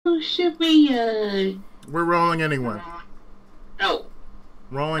should we, We're rolling anyway. Oh.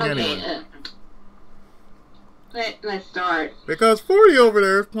 Rolling anyway. Let's start. Because 40 over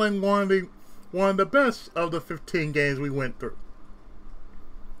there is playing one of the best of the 15 games we went through.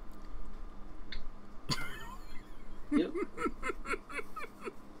 Yep.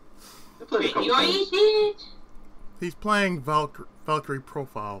 You already did? He's playing Valkyrie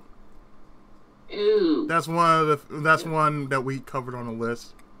Profile. Ooh. That's one that we covered on the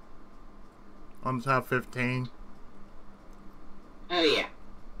list. On the top 15. Oh yeah.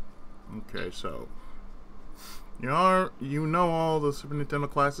 Okay, so you know all the Super Nintendo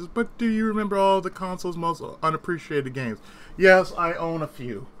classics, but do you remember all the console's most unappreciated games? Yes, I own a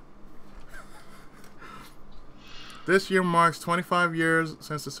few. This year marks 25 years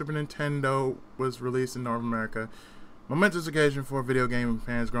since the Super Nintendo was released in North America. Momentous occasion for video game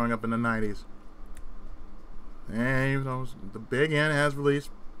fans growing up in the 90s. And even though the Big N has released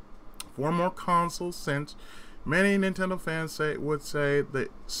 4 more consoles since, many Nintendo fans would say that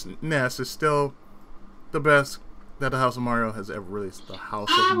SNES is still the best that the House of Mario has ever released. The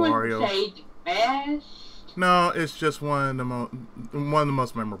House of Mario. I would say the best. No, it's just one of the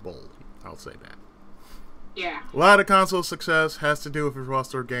most memorable. I'll say that. Yeah. A lot of console success has to do with its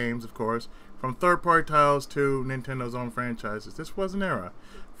roster of games, of course, from third-party titles to Nintendo's own franchises. This was an era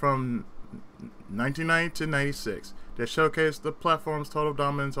from 1990 to 96 that showcased the platform's total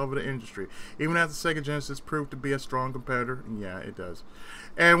dominance over the industry, even as the Sega Genesis proved to be a strong competitor. Yeah, it does.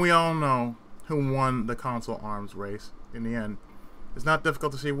 And we all know who won the console arms race in the end. It's not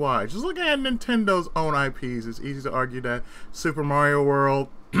difficult to see why. Just looking at Nintendo's own IPs, it's easy to argue that Super Mario World,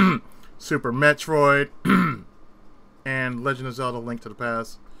 Super Metroid, and Legend of Zelda: Link to the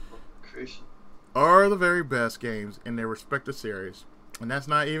Past are the very best games in their respective series. And that's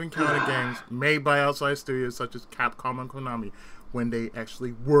not even counting games made by outside studios such as Capcom and Konami when they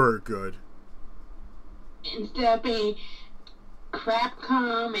actually were good. Instead of being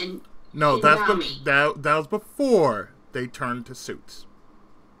Capcom and No, Konami. that was before they turned to suits.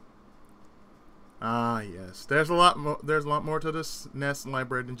 Ah, yes. There's a lot more to this SNES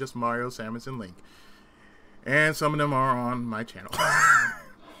library than just Mario, Samus, and Link. And some of them are on my channel.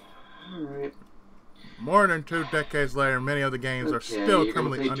 Alright. More than 2 decades later, many other games are still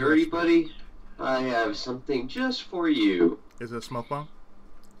criminally underestimated. Dirty buddy, I have something just for you. Is it a smoke bomb?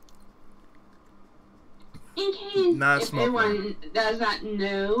 In case Not if anyone does not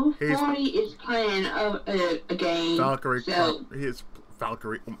know, 40 is playing a game. Valkyrie. So He's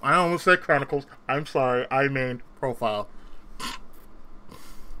Valkyrie. I almost said Chronicles. I'm sorry. I meant Profile.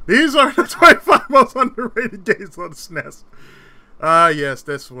 These are the 25 most underrated games on the SNES. Yes,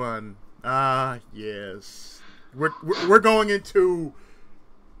 this one. Yes. We're going into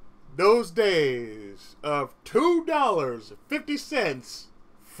those days of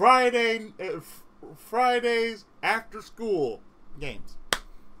 $2.50 Fridays after school games.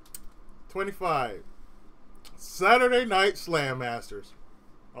 25. Saturday Night Slam Masters.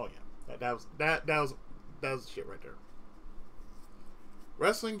 Oh yeah, that was shit right there.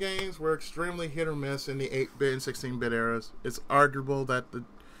 Wrestling games were extremely hit or miss in the 8-bit and 16-bit eras. It's arguable that the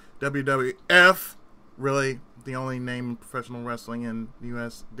WWF, really the only name in professional wrestling in the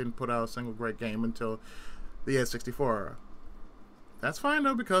U.S., didn't put out a single great game until the N64 era. That's fine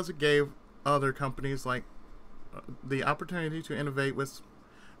though, because it gave other companies like the opportunity to innovate with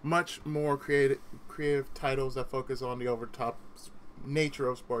much more creative titles that focus on the over-top nature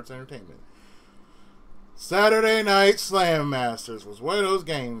of sports entertainment. Saturday Night Slam Masters was one of those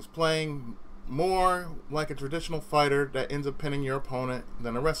games, playing more like a traditional fighter that ends up pinning your opponent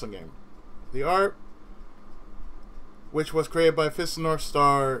than a wrestling game. The art, which was created by Fist of North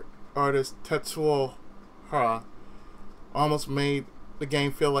Star artist Tetsuo Hara, almost made the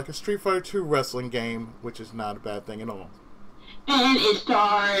game feel like a Street Fighter 2 wrestling game, which is not a bad thing at all. And it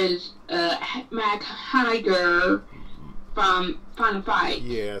stars Mike Hagar from Final Fight.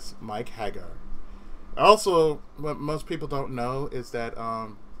 Yes, Mike Hagar. Also, what most people don't know is that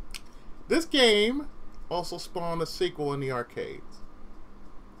this game also spawned a sequel in the arcades,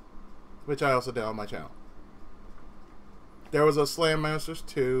 which I also did on my channel. There was a Slam Masters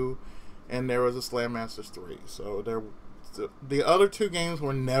 2, and there was a Slam Masters 3. So the other 2 games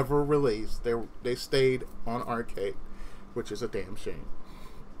were never released. They stayed on arcade, which is a damn shame.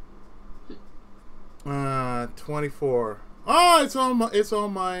 24. Oh, it's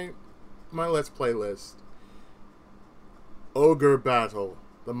on my Let's Play list. Ogre Battle,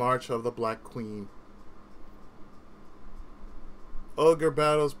 the March of the Black Queen. Ogre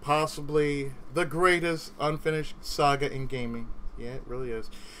Battle is possibly the greatest unfinished saga in gaming. Yeah, it really is.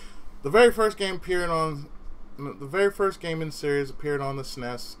 The very first game appeared on The very first game in the series appeared on the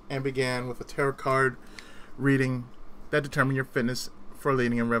SNES and began with a tarot card reading that determined your fitness for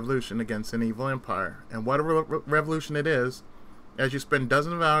leading a revolution against an evil empire. And what a revolution it is, as you spend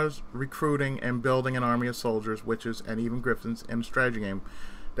dozens of hours recruiting and building an army of soldiers, witches, and even griffins in a strategy game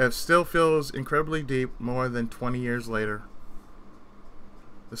that still feels incredibly deep more than 20 years later.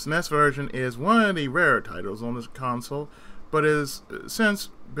 The SNES version is one of the rarer titles on this console, but has since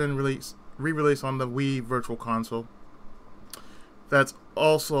been re-released on the Wii Virtual Console. That's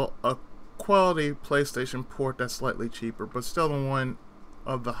also a quality PlayStation port that's slightly cheaper, but still one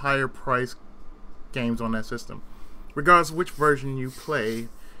of the higher priced games on that system. Regardless of which version you play,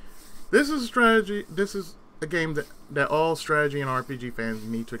 this is a game that all strategy and RPG fans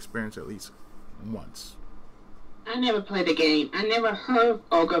need to experience at least once. I never played the game. I never heard of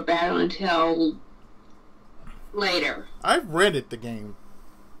Ogre Battle until later. I've rented the game.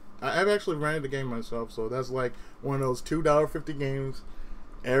 I've actually rented the game myself, so that's like one of those $2.50 games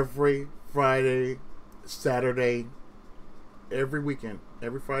every Friday, Saturday, every weekend.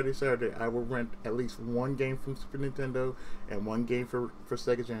 Every Friday, Saturday, I will rent at least one game from Super Nintendo and one game for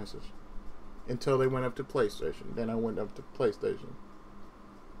Sega Genesis. Until they went up to PlayStation. Then I went up to PlayStation.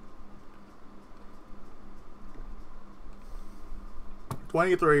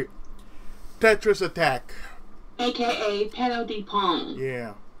 '23, Tetris Attack. AKA Pedal de Pong.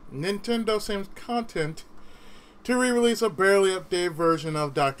 Yeah. Nintendo seems content to re-release a barely updated version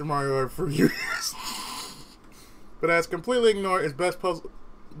of Dr. Mario for years. But has completely ignored its best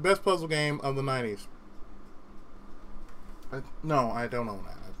puzzle game of the 90s. No, I don't own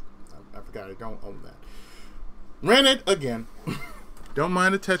that. I forgot I don't own that. Rent it again. Don't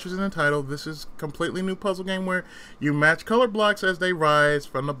mind the Tetris in the title. This is a completely new puzzle game where you match colored blocks as they rise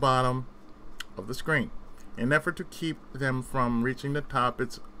from the bottom of the screen. In an effort to keep them from reaching the top,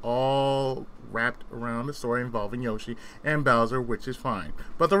 it's all wrapped around the story involving Yoshi and Bowser, which is fine.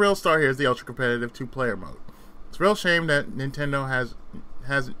 But the real star here is the ultra-competitive two-player mode. It's a real shame that Nintendo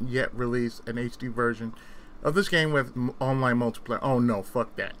hasn't yet released an HD version of this game with online multiplayer. Oh no,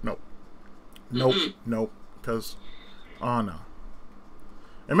 fuck that. Nope. Nope. Because, oh no.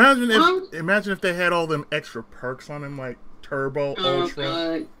 Imagine if they had all them extra perks on them, like Turbo, Ultra.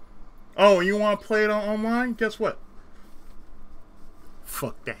 God. Oh, you want to play it online? Guess what?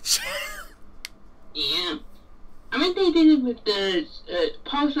 Fuck that shit. Yeah. I mean, they did it with the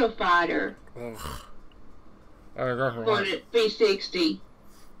Postal Fighter for the 360.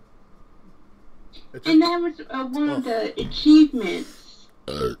 And that was one of the achievements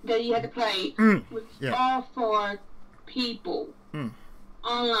that you had to play with all 4 people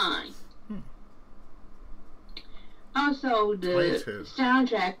online. Also, the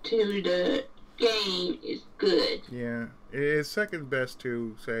soundtrack to the game is good. Yeah, it is second best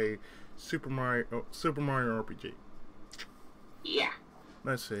to, say, Super Mario RPG. Yeah.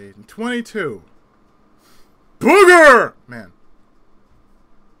 Let's see. 22. Booger! Man.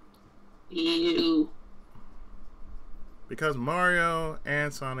 Ew. Because Mario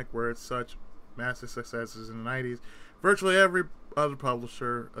and Sonic were such massive successes in the 90s, virtually every other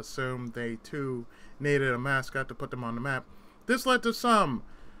publisher assumed they too needed a mascot to put them on the map. This led to some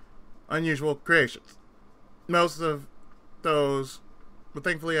unusual creations. Most of those were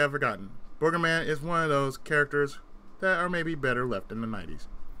thankfully I've forgotten. Boogerman is one of those characters that are maybe better left in the 90s.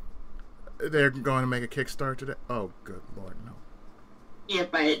 They're going to make a Kickstarter today. Oh, good Lord, no. Yeah,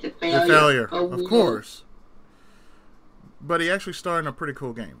 but it's a failure. The failure, of course. But he actually starred in a pretty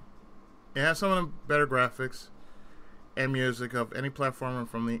cool game. It has some of the better graphics and music of any platformer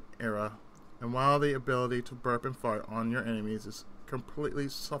from the era. And while the ability to burp and fart on your enemies is completely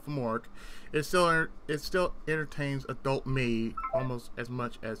sophomoric, it still entertains adult me almost as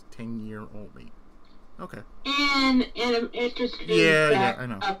much as 10-year-old me. Okay. And an interesting fact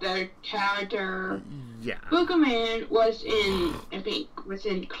of the character. Yeah. Boogerman was in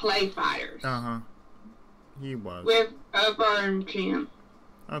Clay Fighters. He was. With a burn Jim.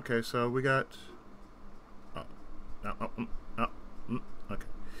 Okay, so we got. Okay.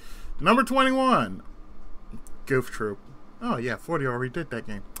 Number 21. Goof Troop. Oh yeah, 40 already did that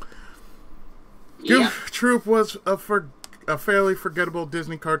game. Goof Troop was a fairly forgettable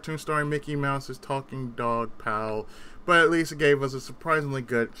Disney cartoon starring Mickey Mouse's talking dog pal, but at least it gave us a surprisingly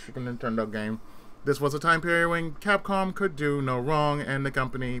good Super Nintendo game. This was a time period when Capcom could do no wrong, and the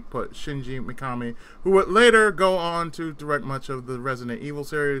company put Shinji Mikami, who would later go on to direct much of the Resident Evil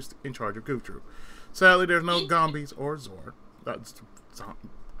series, in charge of Goof Troop. Sadly, there's no Gombies or Zor.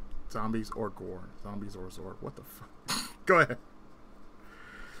 Zombies or Gore. Zombies or Zor. What the fuck? Go ahead.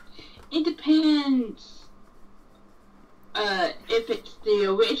 It depends if it's the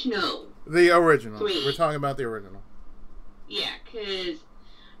original The original. 3. We're talking about the original. Yeah, because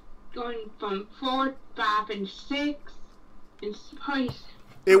going from 4, 5, and 6, and Spice.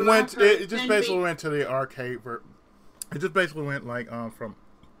 It just basically went to the arcade. It just basically went like from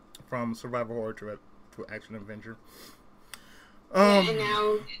survival horror to action adventure. And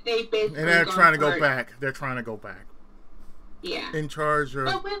now they basically. And they're trying to go back. They're trying to go back. Yeah. In charge of.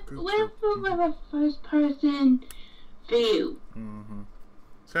 But with a first person view. Mm-hmm.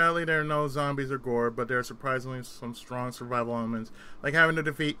 Sadly, there are no zombies or gore, but there are surprisingly some strong survival elements, like having to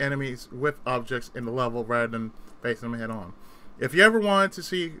defeat enemies with objects in the level rather than facing them head on. If you ever wanted to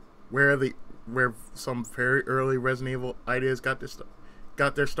see where some very early Resident Evil ideas got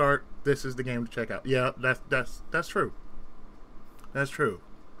their start, this is the game to check out. Yeah, that's true. That's true.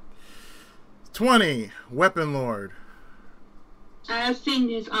 20, Weapon Lord. I've seen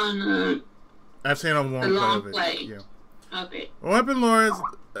this on. I've seen a long play of it. Yeah. Okay. Weapon Lord is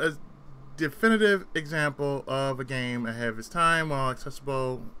a definitive example of a game ahead of its time, while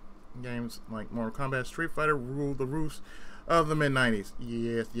accessible games like Mortal Kombat, Street Fighter ruled the roost of the mid-90s.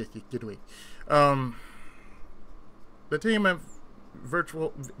 Yes, get away. The team of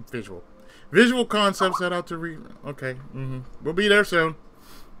visual concepts set out to okay. Mm-hmm. We'll be there soon.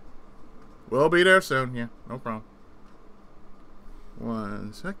 Yeah, no problem.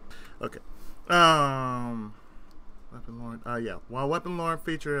 One sec. Okay. Weapon Lord. Yeah. While Weapon Lord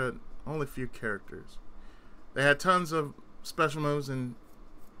featured only few characters, they had tons of special moves and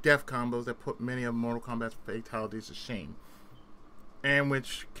death combos that put many of Mortal Kombat's fatalities to shame, and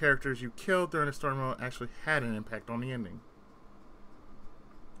which characters you killed during the story mode actually had an impact on the ending.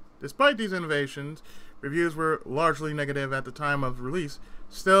 Despite these innovations, reviews were largely negative at the time of release.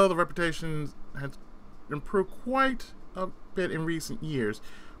 Still, the reputation has improved quite a bit in recent years.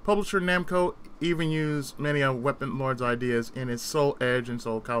 Publisher Namco even used many of Weapon Lord's ideas in its Soul Edge and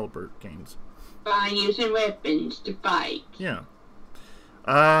Soul Calibur games. By using weapons to fight. Yeah.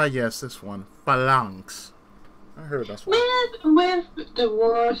 Yes, this one. Phalanx. I heard that's one. With the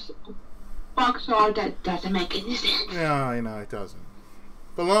worst box art that doesn't make any sense. Yeah, I know, it doesn't.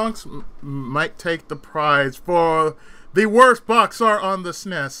 Phalanx might take the prize for the worst box art on the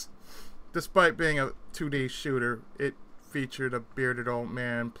SNES. Despite being a 2D shooter, it featured a bearded old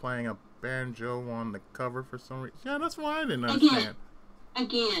man playing a banjo on the cover for some reason. Yeah, that's why I didn't understand.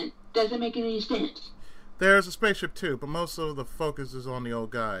 Again, doesn't make any sense. There's a spaceship too, but most of the focus is on the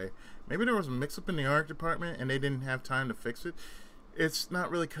old guy. Maybe there was a mix-up in the art department and they didn't have time to fix it. It's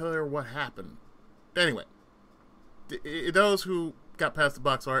not really clear what happened. Anyway, those who got past the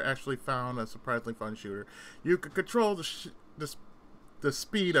box art actually found a surprisingly fun shooter. You could control the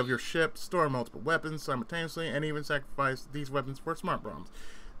speed of your ship, store multiple weapons simultaneously, and even sacrifice these weapons for smart bombs.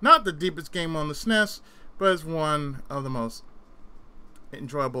 Not the deepest game on the SNES, but it's one of the most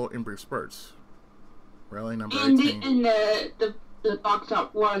enjoyable in brief spurts. Really, number 18. And the box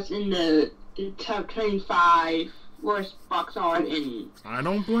art was in the top 25 worst box art in. I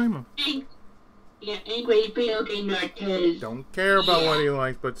don't blame him. Yeah, angry video game nerd, cause don't care about what he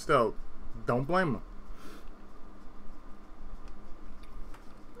likes, but still, don't blame him.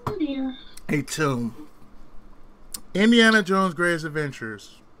 Oh dear. 18. Indiana Jones' Greatest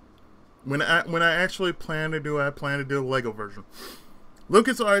Adventures. When I actually plan to do it, I plan to do a Lego version.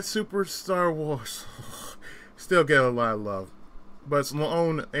 LucasArts Super Star Wars still get a lot of love, but its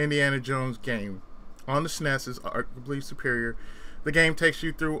own Indiana Jones game on the SNES is arguably superior. The game takes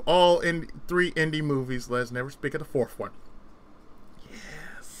you through all 3 indie movies. Let's never speak of the 4th one.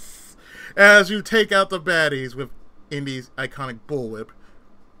 Yes, as you take out the baddies with Indy's iconic bullwhip.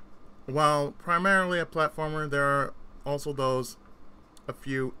 While primarily a platformer, there are also a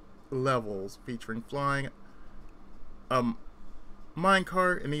few levels featuring flying,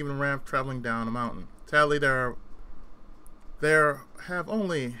 minecart, and even a raft traveling down a mountain. Sadly, there have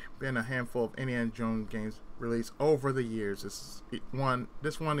only been a handful of Indiana Jones games released over the years. This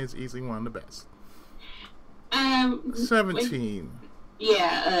one is easily one of the best. 17.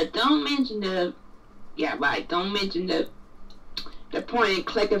 Don't mention don't mention the point and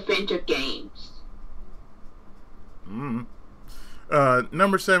click adventure games.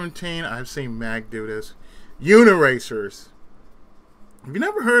 Number 17, I've seen Mag do this. Uniracers. Have you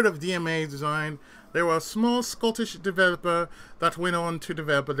never heard of DMA's design? They were a small Scottish developer that went on to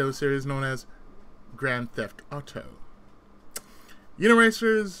develop a little series known as Grand Theft Auto.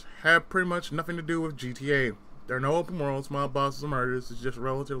 Uniracers have pretty much nothing to do with GTA. There are no open worlds, mob bosses, or murders. It's just a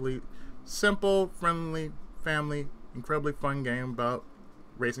relatively simple, friendly, family, incredibly fun game about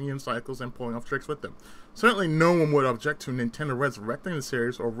racing unicycles and pulling off tricks with them. Certainly no one would object to Nintendo resurrecting the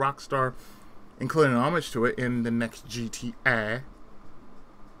series or Rockstar including an homage to it in the next GTA.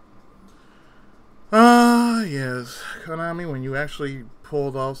 Yes. Konami, when you actually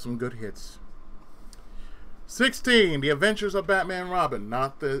pulled off some good hits. 16, The Adventures of Batman and Robin,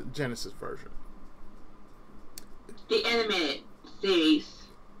 not the Genesis version. The animated series.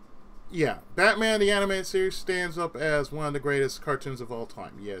 Yeah, Batman the Animated Series stands up as one of the greatest cartoons of all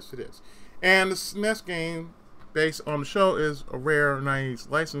time. Yes, it is. And the SNES game, based on the show, is a rare 90s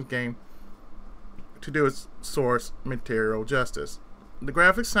licensed game to do its source material justice. The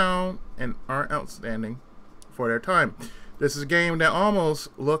graphics sound and are outstanding for their time. This is a game that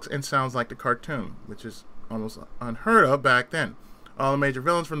almost looks and sounds like the cartoon, which is almost unheard of back then. All the major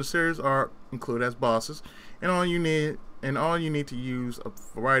villains from the series are included as bosses, and all you need to use a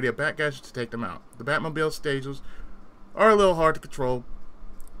variety of bat gadgets to take them out. The Batmobile stages are a little hard to control,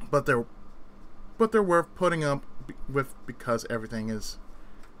 but they're worth putting up with because everything is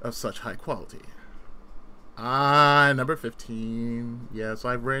of such high quality. Number 15. Yes,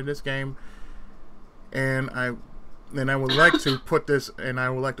 I've read this game, and I would like to put this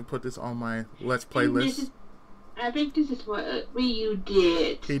on my Let's Play list. I think this is what Ryu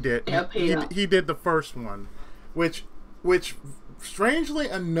did. He did. He did the first one, which strangely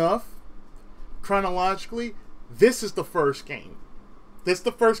enough, chronologically, this is the first game. This is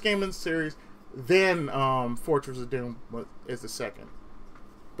the first game in the series. Then Fortress of Doom is the second.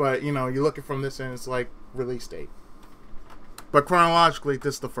 But you look at from this end, it's like release date. But chronologically,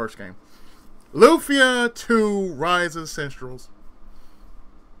 this is the first game. Lufia 2: Rise of the Sinstrels.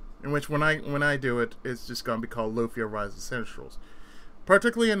 In which when I do it, it's just gonna be called Lufia Rise of the Sinstrels.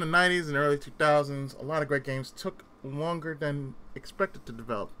 Particularly in the 90s and early 2000s, a lot of great games took longer than expected to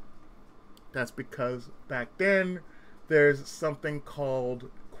develop. That's because back then, there's something called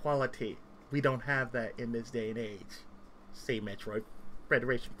quality. We don't have that in this day and age. Say Metroid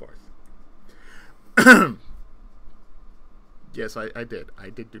Federation Force. Yes, I did. I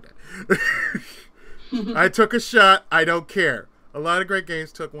did do that. I took a shot. I don't care. A lot of great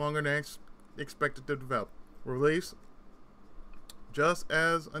games took longer than expected to develop. Release just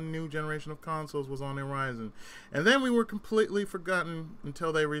as a new generation of consoles was on the horizon. And then we were completely forgotten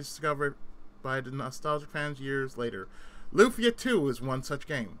until they rediscovered by the nostalgic fans years later. Lufia 2 is one such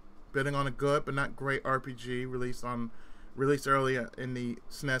game. Building on a good but not great RPG released earlier in the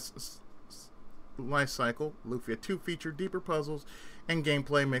SNES life cycle, Lufia 2 featured deeper puzzles and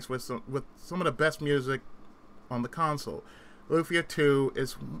gameplay mixed with some of the best music on the console. Lufia 2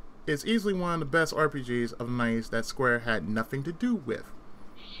 is easily one of the best RPGs of the 90s that Square had nothing to do with.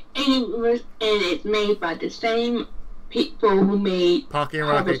 And it's made by the same people who made Pocky and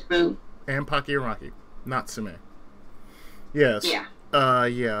Rocky. And Pocky and Rocky, not Sume. Yes. Yeah.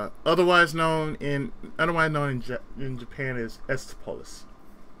 Yeah. Otherwise known in Japan as Estipolis.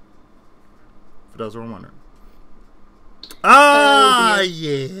 For those who are wondering.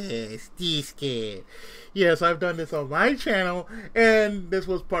 Yes, this kid. Yes, I've done this on my channel, and this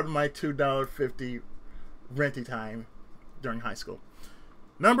was part of my $2.50 renty time during high school.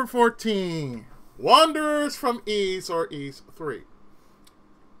 Number 14, Wanderers from East or East 3.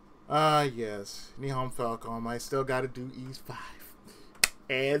 Yes, Nihon Falcom. I still got to do East 5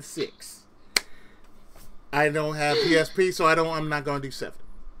 and 6. I don't have PSP, so I'm not going to do 7.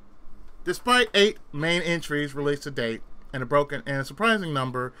 Despite 8 main entries released to date and a surprising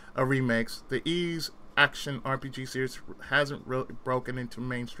number of remakes, the Ys action RPG series hasn't really broken into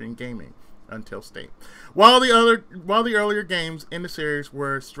mainstream gaming until State. While the earlier games in the series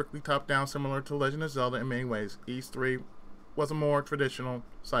were strictly top-down, similar to Legend of Zelda in many ways, Ys 3 was a more traditional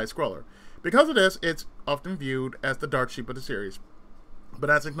side-scroller. Because of this, it's often viewed as the dark sheep of the series. But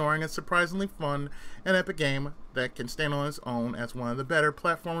that's ignoring a surprisingly fun and epic game that can stand on its own as one of the better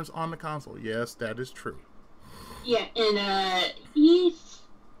platformers on the console. Yes, that is true. Yeah, and he's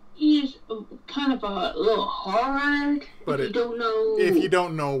kind of a little hard but if you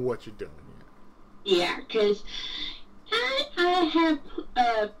don't know what you're doing. Yeah, because I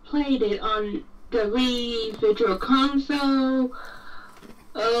have played it on the Wii Virtual Console.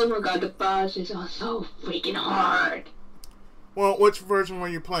 Oh my god, the bosses are so freaking hard. Well, which version were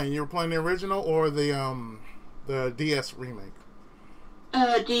you playing? You were playing the original or the DS remake?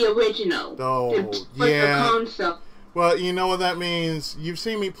 The original. Oh, yeah. Console. Well, you know what that means. You've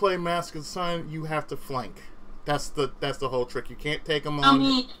seen me play Mask of the Sun. You have to flank. That's the whole trick. You can't take them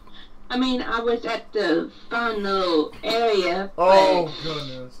on. I mean, I was at the final area. Oh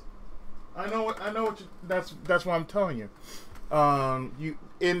goodness! I know what. That's what I'm telling you. You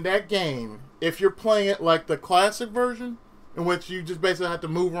in that game, if you're playing it like the classic version, in which you just basically have to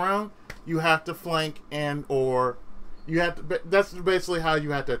move around, you have to flank or you have to. That's basically how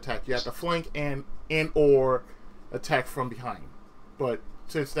you have to attack. You have to flank and or attack from behind. But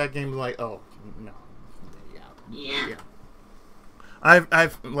since that game is like, oh no. Yeah.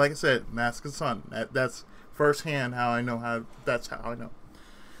 I've like I said, Mask of the Sun. That's firsthand how I know how. That's how I know.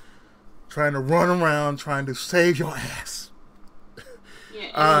 Trying to run around, trying to save your ass.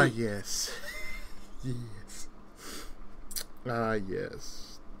 Yeah. Yes. Yes.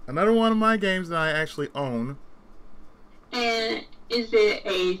 Yes. Another one of my games that I actually own. And is it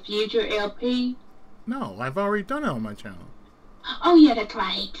a future LP? No, I've already done it on my channel. Oh yeah, that's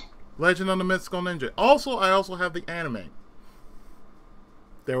right. Legend of the Mystical Ninja. I also have the anime.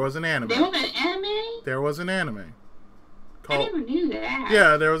 There was an anime. There was an anime? There was an anime. I never knew that.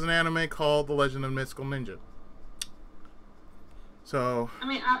 Yeah, there was an anime called The Legend of the Mystical Ninja. So. I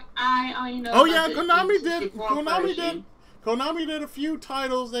mean, I know. Oh yeah, the Konami did. version. Konami did a few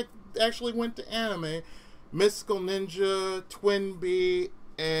titles that actually went to anime. Mystical Ninja, Twin Bee,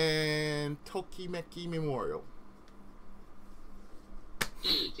 and Tokimeki Memorial.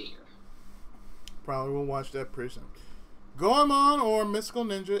 Oh dear. Probably will watch that pretty soon. Goemon or Mystical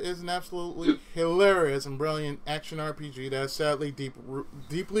Ninja is an absolutely hilarious and brilliant action RPG that is sadly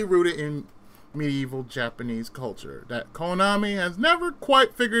deeply rooted in medieval Japanese culture that Konami has never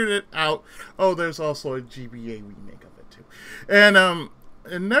quite figured it out. Oh, there's also a GBA remake of it too. And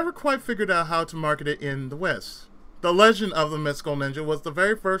never quite figured out how to market it in the West. The Legend of the Mystical Ninja was the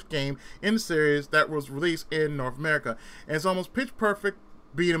very first game in the series that was released in North America, and it's almost pitch perfect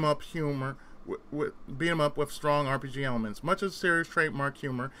beat 'em up humor. Beat 'em up with strong RPG elements. Much of the series' trademark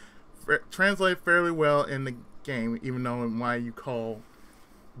humor translated fairly well in the game, even though why you call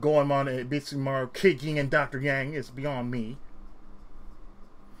Goemon and Bitsumaru Kid Yin and Dr. Yang is beyond me.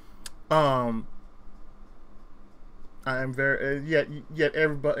 I'm very yet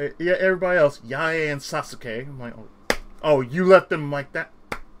everybody else, Yae and Sasuke. I'm like, oh, you left them like that.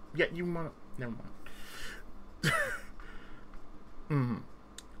 Yet you wanna never mind.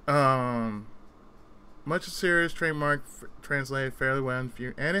 Much of the series trademark translated fairly well,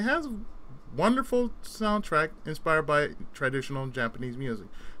 and it has a wonderful soundtrack inspired by traditional Japanese music.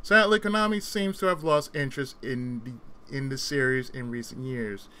 Sadly, Konami seems to have lost interest in the series in recent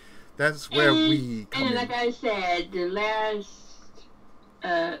years. That's where we come in. Like I said, the last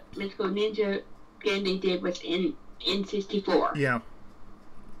Mystical Ninja game they did was in 64. Yeah,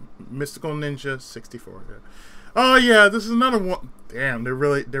 Mystical Ninja 64. Yeah. Oh yeah, this is another one. Damn, they're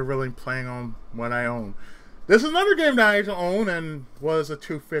really playing on what I own. This is another game that I used to own and was a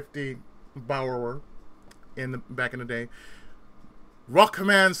 250 borrower back in the day.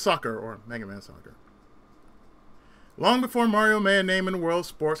 Rockman Soccer or Mega Man Soccer. Long before Mario made a name in the world of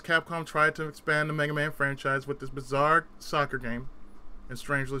sports, Capcom tried to expand the Mega Man franchise with this bizarre soccer game. And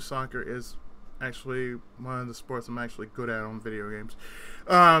strangely, soccer is actually one of the sports I'm actually good at on video games.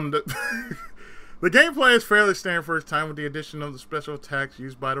 The gameplay is fairly standard for its time with the addition of the special attacks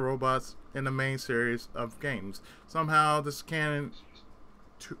used by the robots in the main series of games. Somehow, this is canon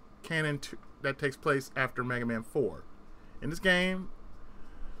that takes place after Mega Man 4. In this game,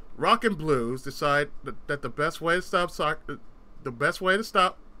 Rock and Blues decide that the best way to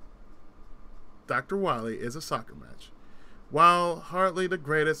stop Dr. Wily is a soccer match. While hardly the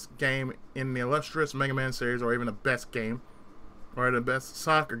greatest game in the illustrious Mega Man series, or even the best game, or the best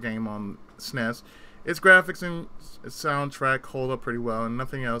soccer game on SNES, its graphics and soundtrack hold up pretty well, and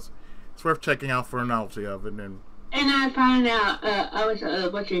nothing else. It's worth checking out for a novelty of it. And I found out, I was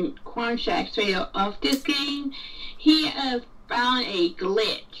watching Quanshack's video of this game. He found a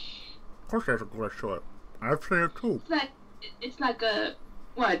glitch. Of course there's a glitch to it. I've seen it too. It's like a,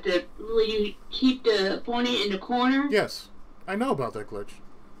 where you keep the pointing in the corner? Yes. I know about that glitch.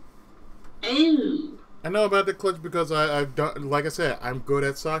 Ooh. I know about the glitch because I've done, like I said, I'm good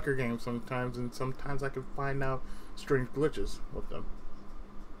at soccer games sometimes, and sometimes I can find out strange glitches with them.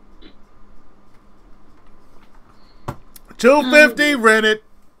 250 rented,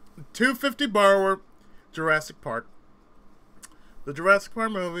 250 borrower, Jurassic Park. The Jurassic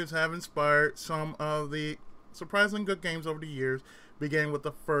Park movies have inspired some of the surprisingly good games over the years, beginning with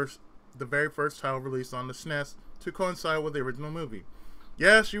the very first title released on the SNES to coincide with the original movie.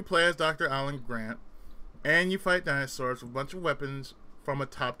 Yes, you play as Dr. Alan Grant, and you fight dinosaurs with a bunch of weapons from a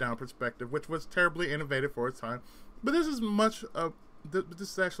top-down perspective, which was terribly innovative for its time. But this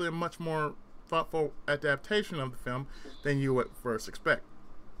is actually a much more thoughtful adaptation of the film than you would first expect.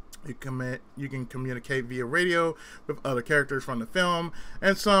 You can communicate via radio with other characters from the film,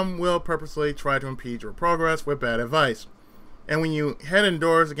 and some will purposely try to impede your progress with bad advice. And when you head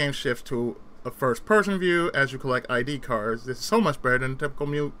indoors, the game shifts to a first-person view as you collect ID cards. This is so much better than the typical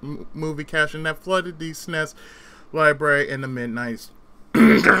movie caching that flooded the SNES library in the mid-90s.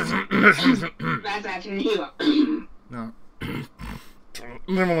 That's actually you. No.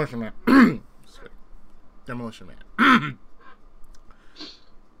 Never listen to that. Demolition Man.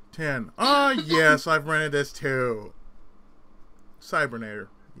 10. Oh, yes, I've rented this too. Cybernator.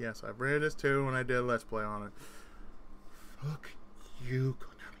 Yes, I've rented this too when I did a Let's Play on it. Fuck you,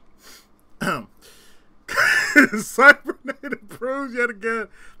 Konami. Cybernator proves yet again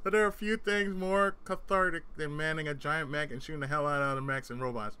that there are few things more cathartic than manning a giant mech and shooting the hell out of other mechs and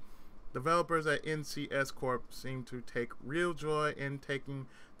robots. Developers at NCS Corp seem to take real joy in taking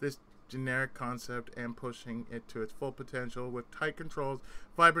this generic concept and pushing it to its full potential with tight controls,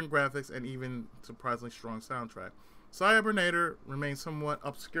 vibrant graphics, and even surprisingly strong soundtrack. Cybernator remains somewhat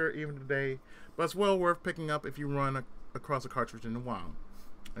obscure even today, but it's well worth picking up if you run across a cartridge in the wild.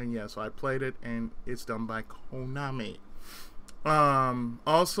 And yeah, so I played it, and it's done by Konami.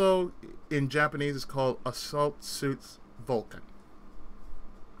 Also, in Japanese, it's called Assault Suits Vulcan.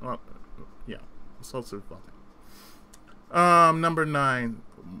 Well, yeah, Assault Suits Vulcan. Number 9,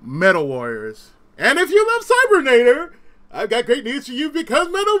 Metal Warriors. And if you love Cybernator, I've got great news for you because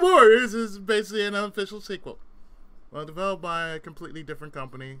Metal Warriors is basically an unofficial sequel. Well, developed by a completely different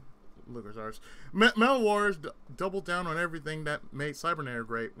company, LucasArts. Metal Warriors doubled down on everything that made Cybernator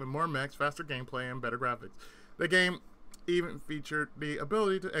great, with more mechs, faster gameplay, and better graphics. The game even featured the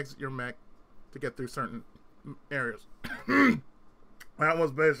ability to exit your mech to get through certain areas. That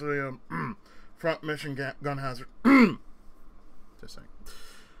was basically a front mission gun hazard. Just saying.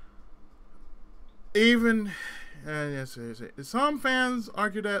 Even yes, some fans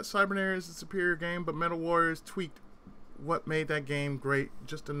argue that Cybernator is a superior game, but Metal Warriors tweaked what made that game great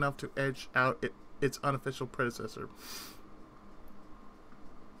just enough to edge out its unofficial predecessor.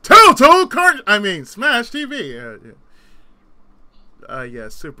 Smash TV. Yeah,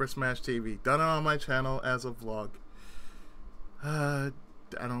 Super Smash TV. Done it on my channel as a vlog. I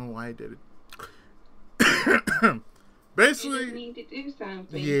don't know why I did it. Basically, you need to do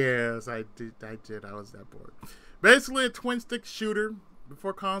something. Yes, I did. I was that bored. Basically, a twin-stick shooter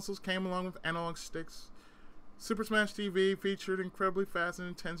before consoles came along with analog sticks. Super Smash TV featured incredibly fast and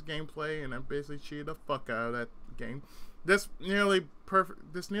intense gameplay, and I basically cheated the fuck out of that game. This nearly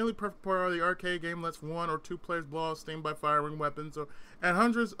perfect part of the arcade game lets 1 or 2 players blow off steam by firing weapons, and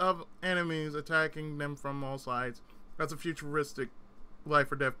hundreds of enemies attacking them from all sides. That's a futuristic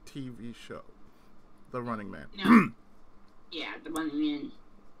life or death TV show. The Running Man. No. Yeah, The Running Man.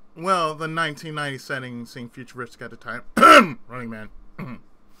 Well, the 1990 setting seemed futuristic at the time. Running Man.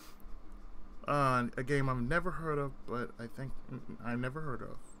 A game I've never heard of, but I think I've never heard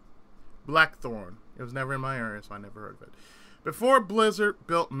of. Blackthorn. It was never in my area, so I never heard of it. Before Blizzard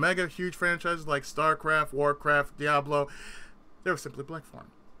built mega huge franchises like StarCraft, Warcraft, Diablo, they were simply Blackthorn.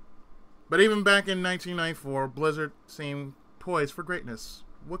 But even back in 1994, Blizzard seemed poised for greatness.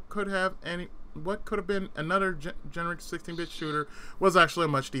 What could have been another generic 16-bit shooter was actually a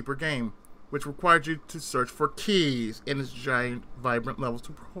much deeper game, which required you to search for keys in its giant, vibrant levels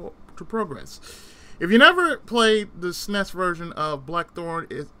to progress. If you never played the SNES version of Blackthorn,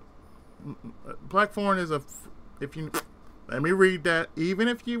 let me read that. Even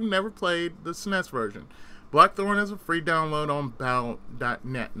if you've never played the SNES version, Blackthorn is a free download on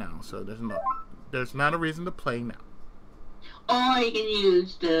battle.net now, so there's not a reason to play now. Or you can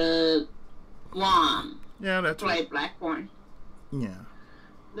use the ROM. Yeah, that's play right. Blackthorn. Yeah.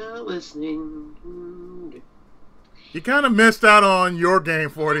 Not listening. You kind of missed out on your game,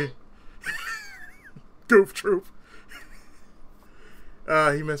 40. Goof Troop.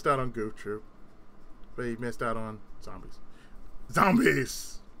 He missed out on Goof Troop. But he missed out on Zombies.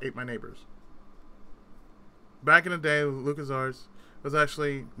 Zombies! Ate my neighbors. Back in the day, LucasArts was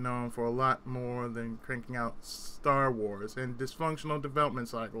actually known for a lot more than cranking out Star Wars and dysfunctional development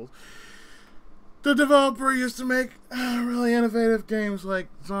cycles. The developer used to make really innovative games like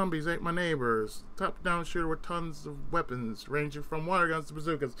Zombies Ate My Neighbors, top-down shooter with tons of weapons, ranging from water guns to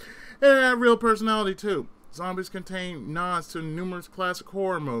bazookas. It had real personality, too. Zombies contain nods to numerous classic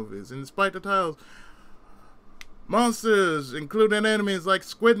horror movies, and despite the titles, monsters including enemies like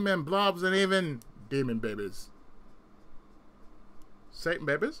Squidmen, Blobs, and even Demon Babies. Satan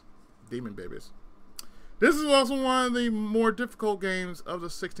Babies? Demon Babies. This is also one of the more difficult games of the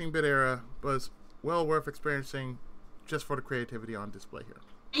 16-bit era, but it's well worth experiencing just for the creativity on display here.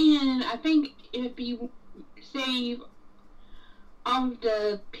 And I think if you save all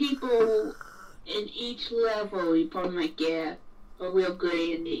the people in each level, you probably might get a real good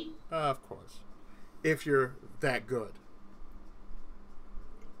ending. Of course. If you're that good.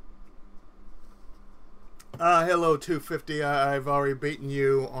 Hello 250, I've already beaten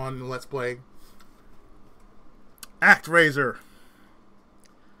you on Let's Play. ActRaiser.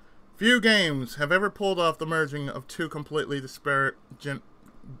 Few games have ever pulled off the merging of two completely disparate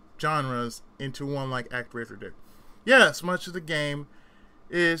genres into one like ActRaiser did. Yes, much of the game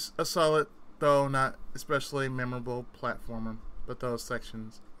is a solid, though not especially memorable platformer, but those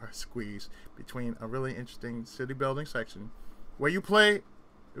sections are squeezed between a really interesting city building section where you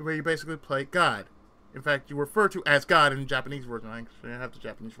basically play God. In fact, you refer to as God in the Japanese version. I actually have the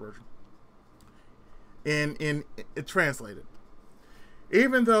Japanese version. In it translated.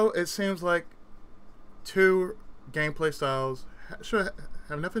 Even though it seems like two gameplay styles should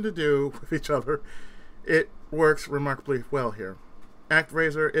have nothing to do with each other, it works remarkably well here.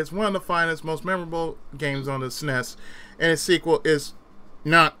 ActRaiser is one of the finest, most memorable games on the SNES, and its sequel is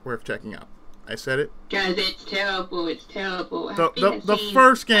not worth checking out. I said it. Guys, it's terrible. It's terrible. The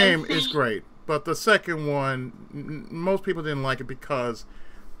first game is great, but the second one, most people didn't like it because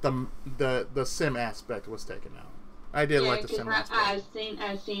the sim aspect was taken out. I did like the sim aspect.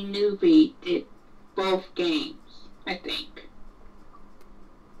 I've seen Newbie did both games, I think.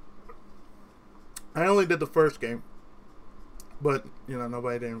 I only did the first game, but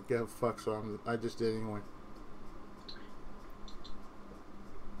nobody didn't give a fuck, so I just did it anyway.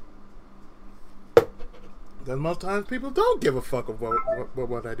 Because most times people don't give a fuck of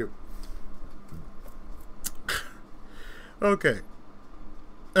what I do. Okay.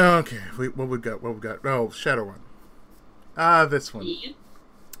 What we got? Oh, Shadowrun. This one. Yeah.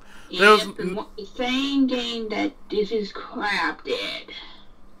 The same game that this is crap did.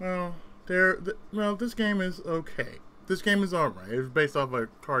 Well, this game is okay. This game is alright. It was based off a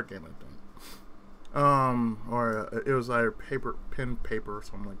card game, I think. It was either pen paper or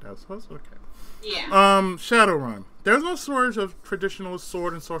something like that. So it's okay. Yeah. Shadowrun. There's no shortage of traditional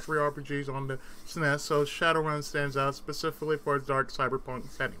sword and sorcery RPGs on the SNES, so Shadowrun stands out specifically for its dark cyberpunk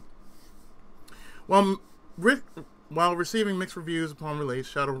setting. While receiving mixed reviews upon release,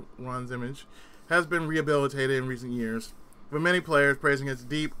 Shadowrun's image has been rehabilitated in recent years, with many players praising its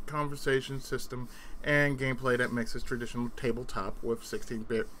deep conversation system and gameplay that mixes traditional tabletop with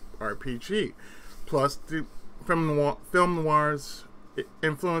 16-bit RPG. Plus, the film noir's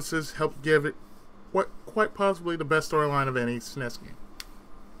influences help give it quite possibly the best storyline of any SNES game.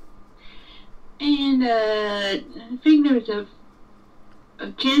 And I think there was a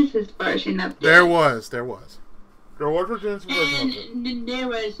Genesis version of this. There was a Genesis version of it. And there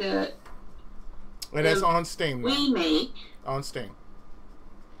was a... And that's on Steam now. Remake. On Steam.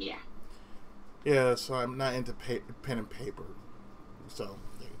 Yeah. Yeah, so I'm not into pen and paper. So,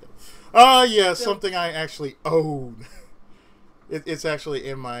 there you go. Yeah, something I actually own. It's actually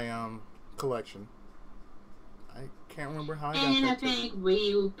in my collection. I can't remember how I got that. And I think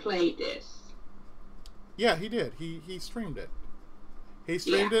Ryu played this. Yeah, he did. He streamed it. He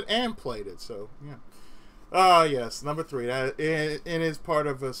streamed it and played it. So yeah. Yes, number 3. That it is part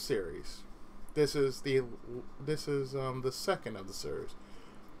of a series. This is the second of the series.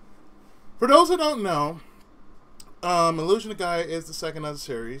 For those who don't know, Illusion of Gaia is the second of the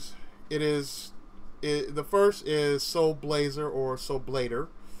series. The first is Soul Blazer or Soul Blader.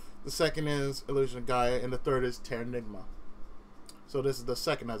 The second is Illusion of Gaia, and the third is Terranigma. So this is the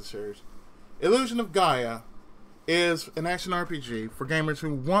second of the series. Illusion of Gaia is an action RPG for gamers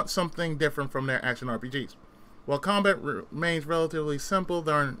who want something different from their action RPGs. While combat remains relatively simple,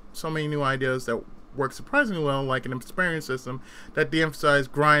 there are so many new ideas that work surprisingly well, like an experience system that de-emphasizes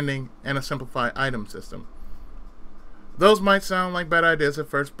grinding and a simplified item system. Those might sound like bad ideas at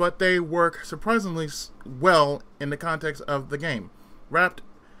first, but they work surprisingly well in the context of the game. Wrapped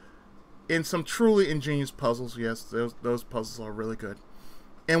in some truly ingenious puzzles, yes, those puzzles are really good.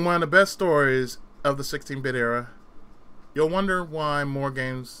 And one of the best stories of the 16-bit era, you'll wonder why more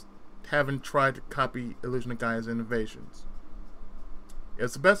games haven't tried to copy Illusion of Gaia's innovations.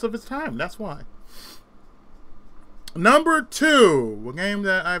 It's the best of its time, that's why. Number 2, a game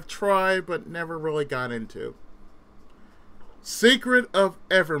that I've tried but never really got into. Secret of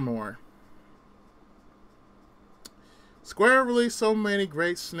Evermore. Square released so many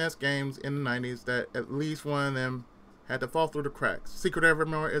great SNES games in the 90s that at least one of them had to fall through the cracks. Secret of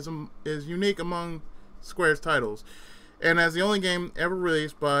Evermore is unique among Square's titles, and as the only game ever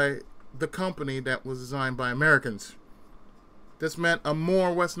released by the company that was designed by Americans. This meant a more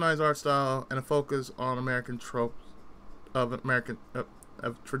westernized art style and a focus on American tropes of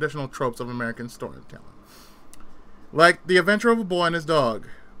traditional tropes of American storytelling. Like The Adventure of a Boy and His Dog,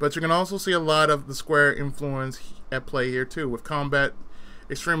 but you can also see a lot of the Square influence at play here too, with combat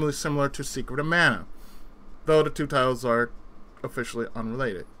extremely similar to Secret of Mana, though the two titles are officially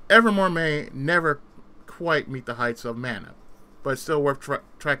unrelated. Evermore may never quite meet the heights of Mana, but it's still worth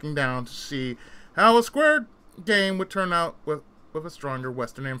tracking down to see how a Square game would turn out with a stronger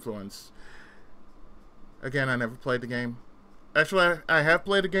Western influence. Again, I never played the game, Actually, I have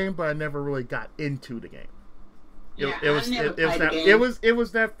played the game, but I never really got into the game. It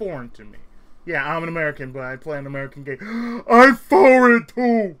was that foreign to me. Yeah, I'm an American, but I play an American game. I'm foreign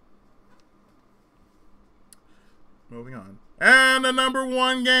too. Moving on. And the number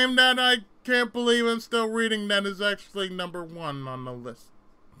one game that I can't believe I'm still reading that is actually number one on the list.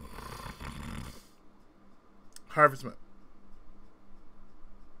 Harvest Moon.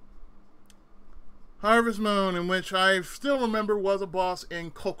 Harvest Moon, in which I still remember was a boss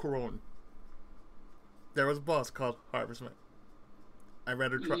in Kokoron. There was a boss called Harvest Moon. I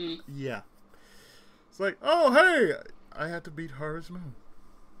read her try. Yeah. It's like, oh, hey, I had to beat Harvest Moon.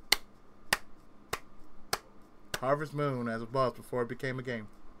 Harvest Moon as a boss before it became a game.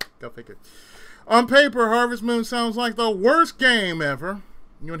 Go figure. On paper, Harvest Moon sounds like the worst game ever.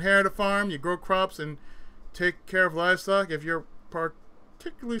 You inherit a farm, you grow crops, and take care of livestock. If you're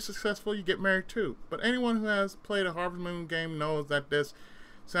particularly successful, you get married too. But anyone who has played a Harvest Moon game knows that this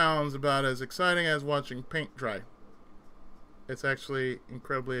sounds about as exciting as watching paint dry. It's actually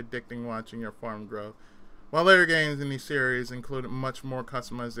incredibly addicting watching your farm grow. While later games in the series included much more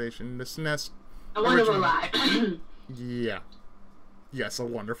customization, the SNES... A Wonderful Life. Yeah. Yes, A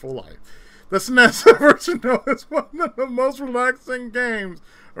Wonderful Life. The SNES version is one of the most relaxing games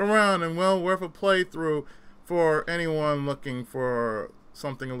around and well worth a playthrough for anyone looking for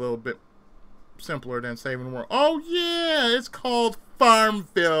something a little bit simpler than saving the world. Oh yeah, it's called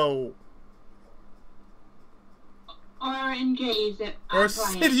Farmville. Or in games that or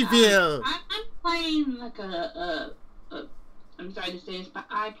Cityville. I'm playing like I'm sorry to say this, but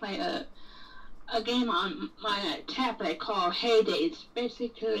I play a game on my tablet called Heyday. It's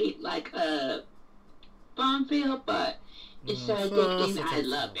basically like a Farmville, but it's so addicting. I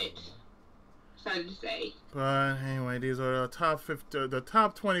love it. Sorry to say. But anyway, these are the top 50, the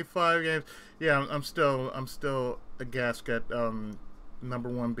top 25 games. Yeah, I'm still aghast at number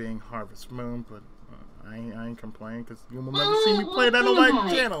one being Harvest Moon, but I ain't complaining because you will never see me play that on my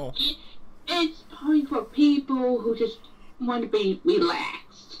channel. It's probably for people who just want to be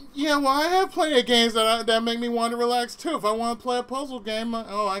relaxed. Yeah, well, I have plenty of games that make me want to relax too. If I want to play a puzzle game,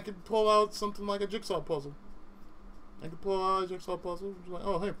 I could pull out something like a jigsaw puzzle. I could pull out a jigsaw puzzle. Like,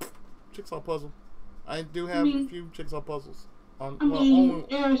 oh, hey, jigsaw puzzle. I do have a few jigsaw puzzles. There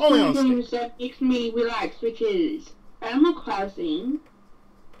are some games that makes me relax, which is Animal Crossing,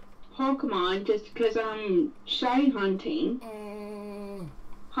 Pokemon, just because I'm shy hunting,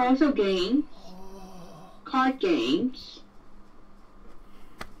 puzzle games, card games,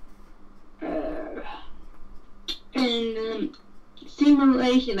 and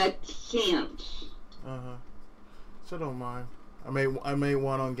simulation like Sims. So don't mind. I made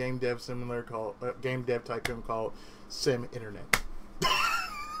one on Game Dev Simulator called Game Dev Tycoon called Sim Internet.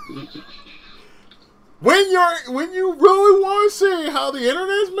 When you really want to see how the internet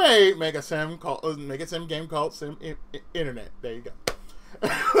is made, make a sim game called Sim Internet. There you go.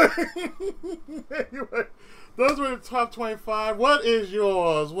 Anyway, those were the top 25. What is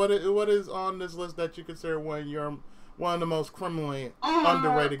yours? What is on this list that you consider one of the most criminally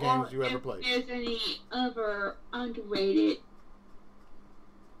underrated games you ever played? If there's any other underrated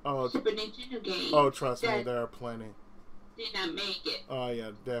Super Nintendo games? Oh, trust me, there are plenty. Did not make it. Oh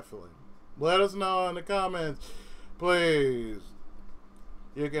yeah, definitely. Let us know in the comments, please.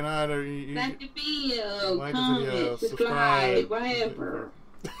 You can either like the video, comment, subscribe, whatever.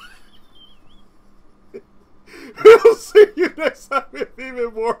 We'll see you next time with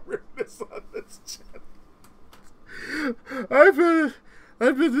even more weirdness on this channel. I've been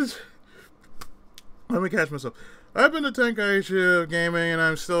this. Let me catch myself. I've been the Tenkaichi of gaming, and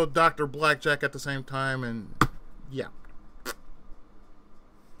I'm still Dr. Blackjack at the same time, and yeah.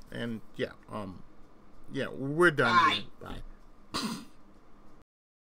 And yeah, we're done. Bye. Bye.